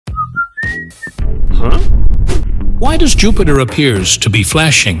Why does Jupiter appears to be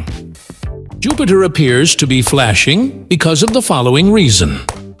flashing? Jupiter appears to be flashing because of the following reason.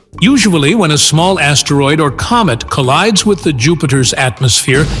 Usually, when a small asteroid or comet collides with the Jupiter's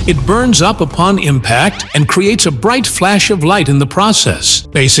atmosphere, it burns up upon impact and creates a bright flash of light in the process.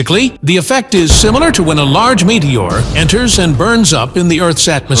 Basically, the effect is similar to when a large meteor enters and burns up in the Earth's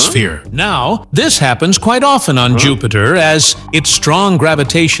atmosphere. Now, this happens quite often on Jupiter as its strong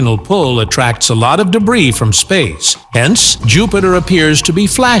gravitational pull attracts a lot of debris from space. Hence, Jupiter appears to be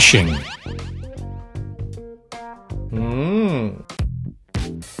flashing.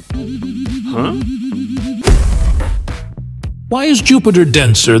 Why is Jupiter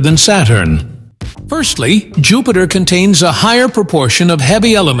denser than Saturn? Firstly, Jupiter contains a higher proportion of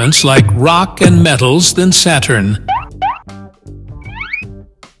heavy elements like rock and metals than Saturn.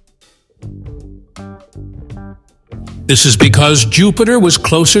 This is because Jupiter was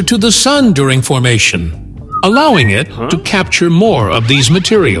closer to the Sun during formation, allowing it to capture more of these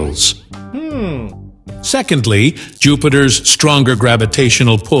materials. Secondly, Jupiter's stronger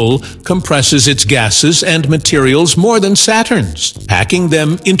gravitational pull compresses its gases and materials more than Saturn's, packing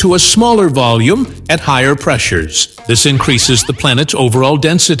them into a smaller volume at higher pressures. This increases the planet's overall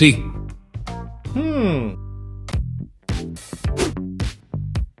density.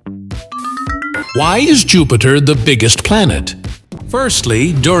 Why is Jupiter the biggest planet?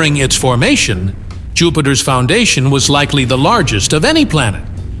 Firstly, during its formation, Jupiter's foundation was likely the largest of any planet,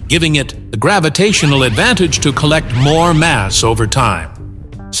 giving it the gravitational advantage to collect more mass over time.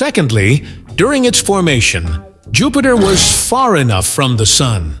 Secondly, during its formation, Jupiter was far enough from the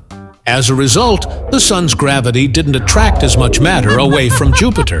Sun. As a result, the Sun's gravity didn't attract as much matter away from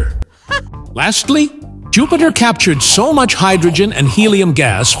Jupiter. Lastly, Jupiter captured so much hydrogen and helium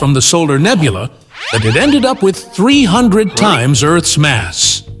gas from the solar nebula that it ended up with 300 times Earth's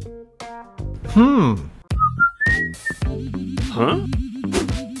mass.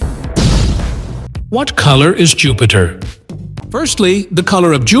 What color is Jupiter? Firstly, the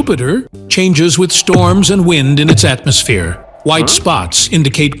color of Jupiter changes with storms and wind in its atmosphere. White spots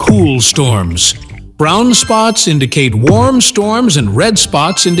indicate cool storms. Brown spots indicate warm storms, and red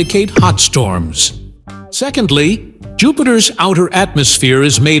spots indicate hot storms. Secondly, Jupiter's outer atmosphere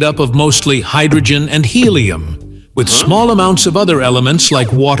is made up of mostly hydrogen and helium, with small amounts of other elements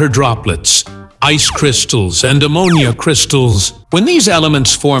like water droplets, ice crystals, and ammonia crystals. When these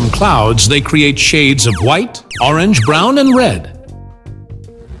elements form clouds, they create shades of white, orange, brown, and red.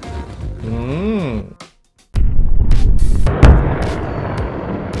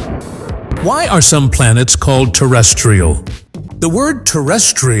 Why are some planets called terrestrial? The word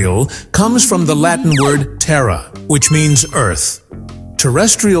terrestrial comes from the Latin word terra, which means earth.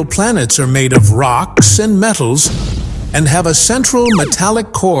 Terrestrial planets are made of rocks and metals and have a central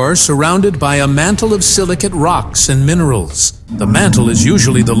metallic core surrounded by a mantle of silicate rocks and minerals. The mantle is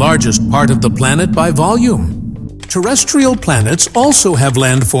usually the largest part of the planet by volume. Terrestrial planets also have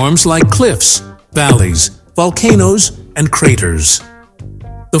landforms like cliffs, valleys, volcanoes, and craters.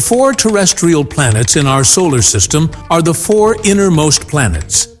 The 4 terrestrial planets in our solar system are the 4 innermost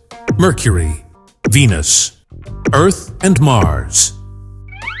planets: Mercury, Venus, Earth, and Mars.